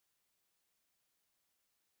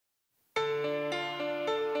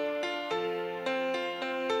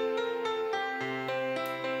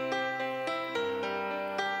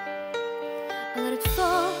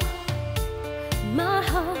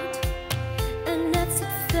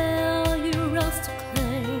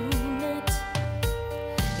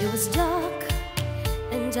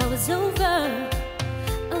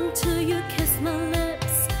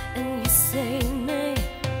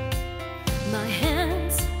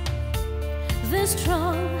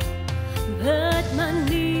strong, but my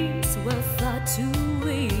knees were far too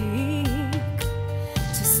weak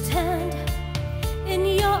to stand in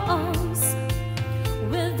your arms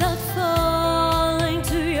without falling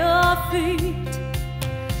to your feet.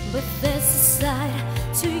 But there's a side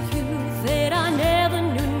to you that I never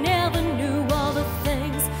knew, never knew. All the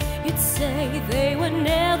things you'd say, they were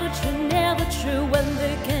never true, never true. When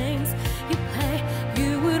the games you play,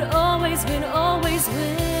 you would always win, always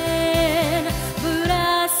win. But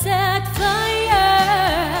I set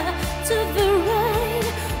fire to the rain,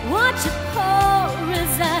 watch it pour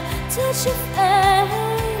as I touch your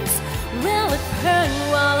face. Well, it burned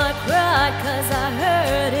while I cried, 'cause I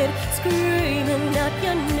heard it screaming out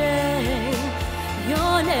your name,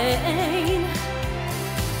 your name.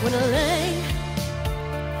 When I lay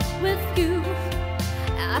with you,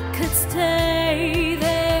 I could stay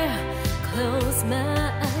there, close my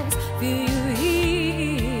eyes, feel you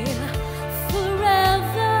here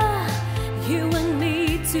forever. You and me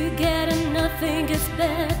together, nothing gets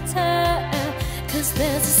better. 'Cause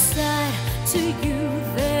there's a side to you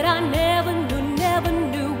that I never knew, never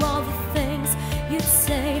knew. All the things you'd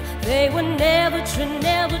say, they were never true,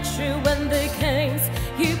 never true. When the games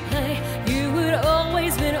you play, you would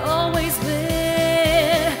always win, always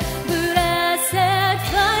win. But I set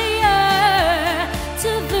fire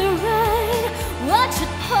to the rain, watch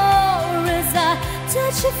it pour as I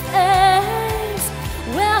touch your face.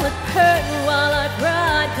 Well, it hurt while I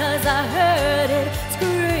cried, 'cause I heard it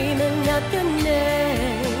screaming out your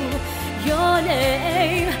name, your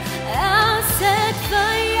name. I set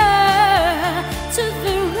fire to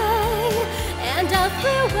the rain, and I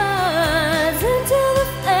threw us into the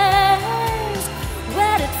flames.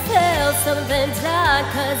 When it felt something died,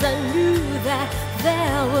 'cause I knew that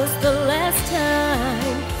that was the last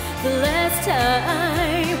time, the last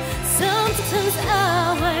time. Sometimes I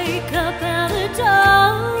wake up at the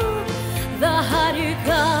dawn, the heart you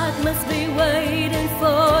got must be waiting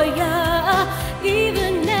for ya.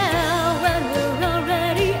 Even now when we're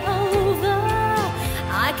already over,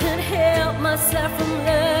 I can't help myself from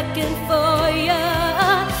looking for ya.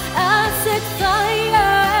 I set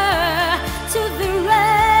fire to the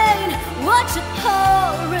rain, watch it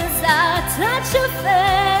pour as I touch your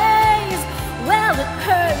face. Well, it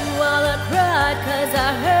hurt while I cried, 'cause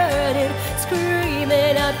I heard it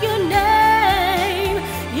screaming out your name,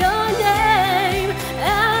 your name.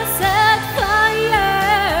 I set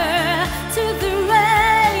fire to the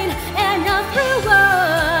rain, and I threw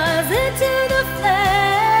us into the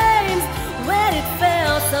flames. When it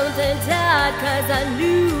felt something died, 'cause I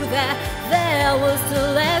knew that that was the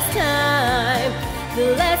last time, the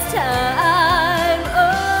last time.